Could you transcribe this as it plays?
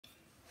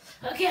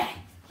Okay,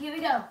 here we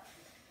go.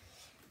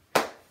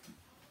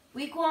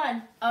 Week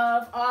 1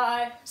 of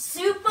our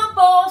Super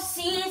Bowl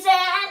season.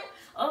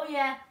 Oh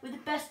yeah, we're the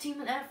best team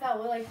in the NFL.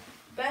 We're like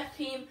best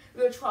team.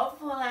 We were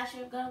 12-4 last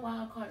year. We got a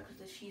wild card because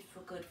the Chiefs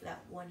were good for that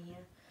 1 year.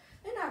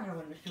 They're not gonna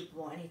win the Super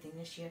Bowl anything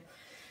this year.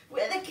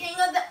 We're the king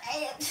of the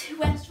AFC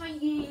West for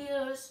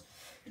years.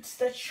 It's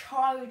the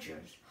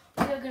Chargers.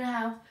 We're gonna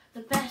have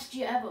the best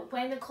year ever.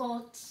 Playing the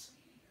Colts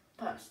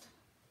first.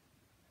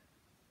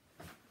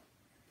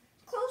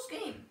 Close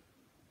game.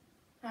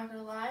 Not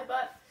gonna lie,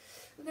 but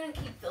we're gonna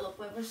keep Philip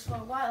Rivers for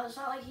a while. It's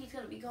not like he's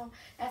gonna be going.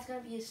 That's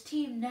gonna be his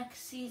team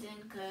next season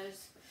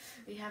because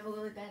we have a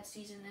really bad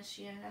season this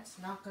year. That's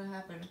not gonna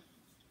happen.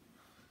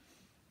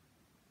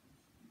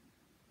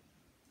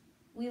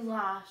 We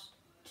lost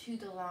to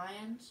the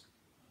Lions.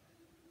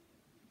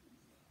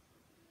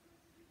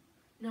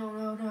 No.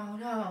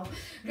 Well,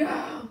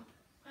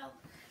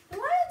 the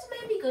Lions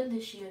may be good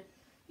this year.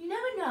 You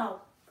never know.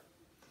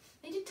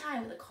 They did tie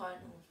with the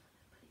Cardinals.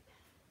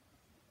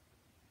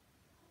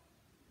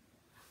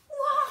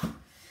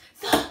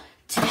 The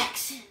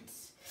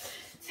Texans.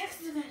 The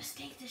Texans are gonna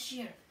stink this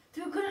year.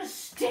 They're gonna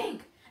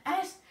stink.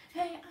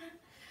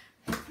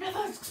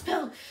 Whenever it's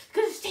expelled, it's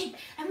gonna stink.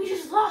 And we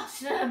just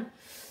lost them.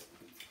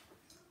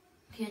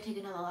 Can't take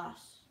another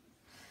loss.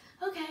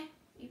 Okay,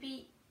 we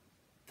beat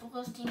the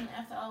worst team in the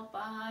NFL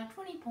by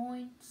 20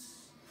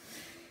 points.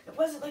 It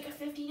wasn't like a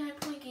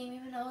 59-point game,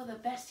 even though the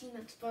best team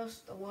that's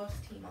supposed the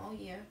worst team all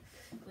year.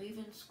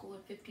 Ravens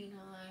scored 59.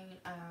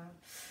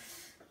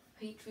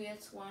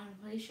 Patriots won,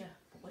 Malaysia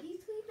 43-0,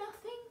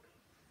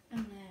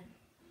 and then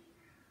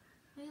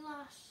we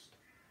lost.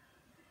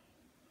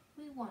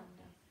 We won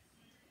them.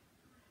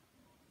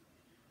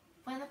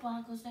 Playing the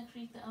Broncos next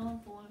week, the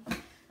 0-4.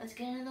 Let's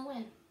get in the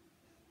win.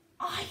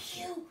 Are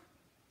you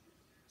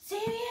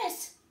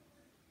serious?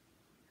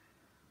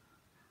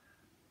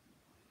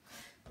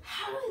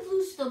 How do we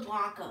lose to the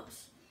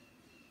Broncos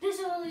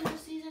this early in the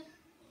season?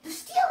 The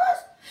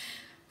Steelers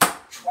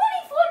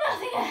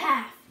 24-0 at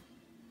half.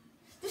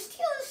 The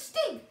Steelers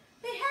stink.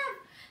 They have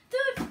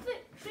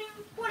third-string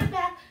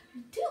quarterback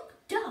Duke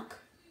Duck.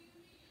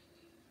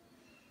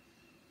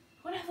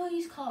 Whatever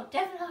he's called,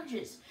 Devin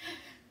Hodges.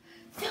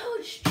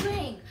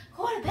 Third-string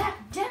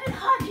quarterback Devin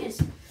Hodges.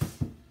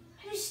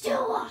 And we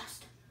still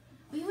lost.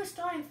 We were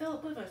starting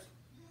Philip Rivers.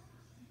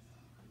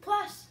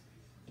 Plus,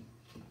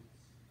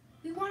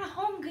 we won a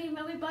home game,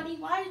 everybody.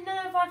 Why is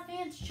none of our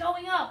fans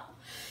showing up?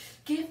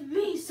 Give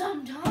me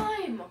some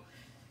time.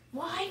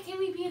 Why can't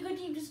we be a good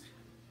team? Just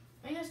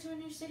bring us to a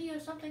new city or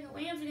something. The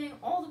Rams are getting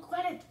all the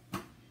credit.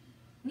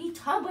 Need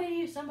Tom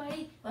Brady or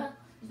somebody. Well,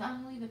 he's not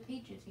only the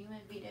Patriots. He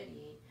might be dead.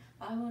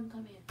 I won't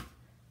come in.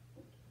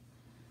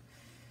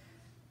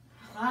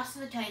 Lost to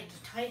the Titans.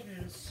 The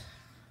Titans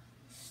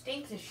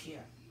stink this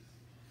year.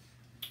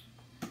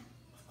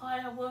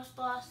 Probably our worst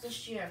loss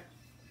this year.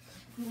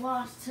 We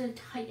lost to the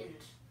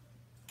Titans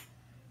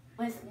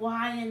with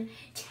Ryan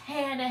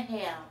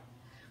Tannehill.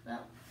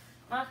 Well,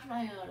 Mark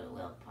Mariota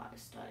will probably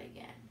start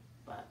again.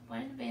 But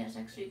playing the Bears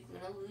next week, we're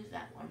going to lose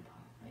that one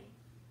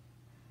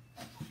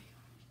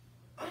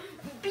probably.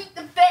 Beat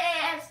the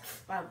Bears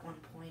by 1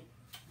 point.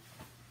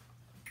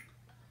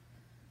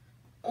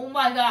 Oh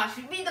my gosh,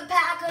 we beat the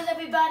Packers,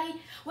 everybody.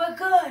 We're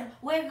good.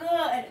 We're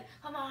good.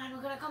 Come on,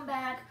 we're going to come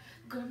back.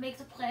 We're going to make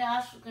the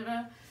playoffs.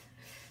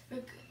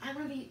 I'm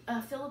going to be,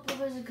 Philip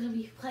Rivers is going to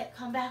be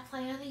comeback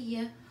player of the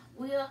year.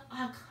 We are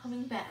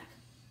coming back.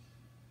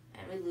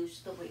 And we lose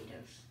to the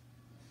Raiders.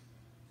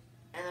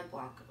 And the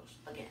Broncos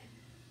again.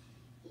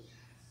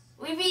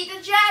 We beat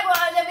the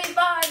Jaguars,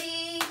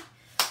 everybody!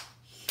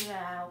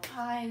 Yeah,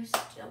 I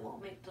still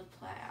won't make the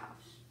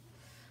playoffs.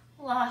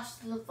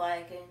 Lost to the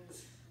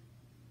Vikings.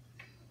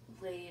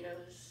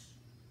 Raiders.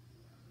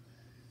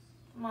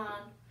 Come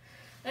on.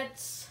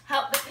 Let's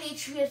help the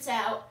Patriots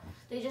out.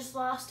 They just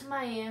lost to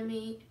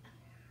Miami.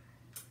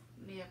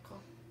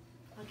 Miracle.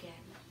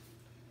 Again.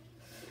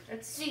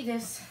 Let's see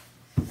this.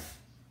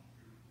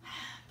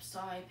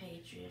 Sorry,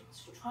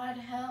 Patriots. Try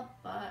to help,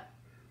 but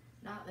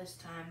not this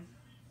time.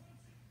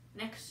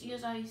 Next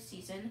year's our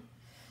season.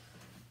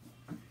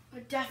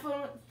 But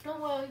definitely,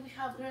 don't worry,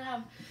 we're gonna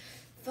have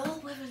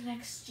Philip Rivers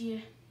next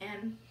year,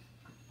 and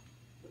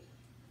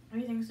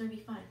everything's gonna be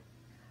fine.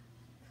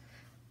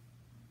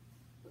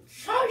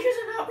 Chargers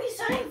are not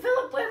re-signing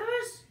Philip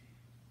Rivers.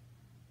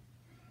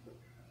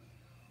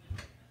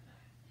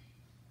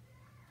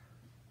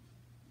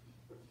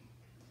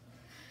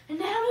 And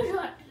now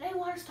they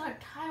want to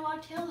start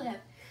Tyrod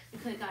Taylor. We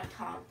could have got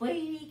Tom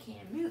Brady,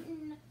 Cam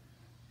Newton,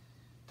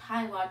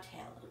 Tyrod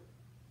Taylor.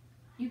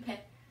 You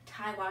pick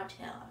Tyrod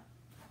Taylor.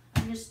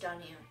 I'm just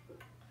done here.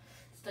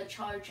 It's the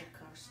Charger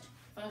cursed.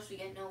 First, we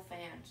get no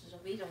fans. There's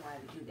a reason why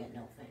we do get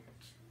no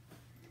fans.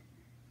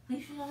 At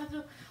least we don't have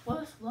the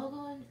worst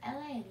logo in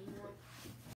LA anymore.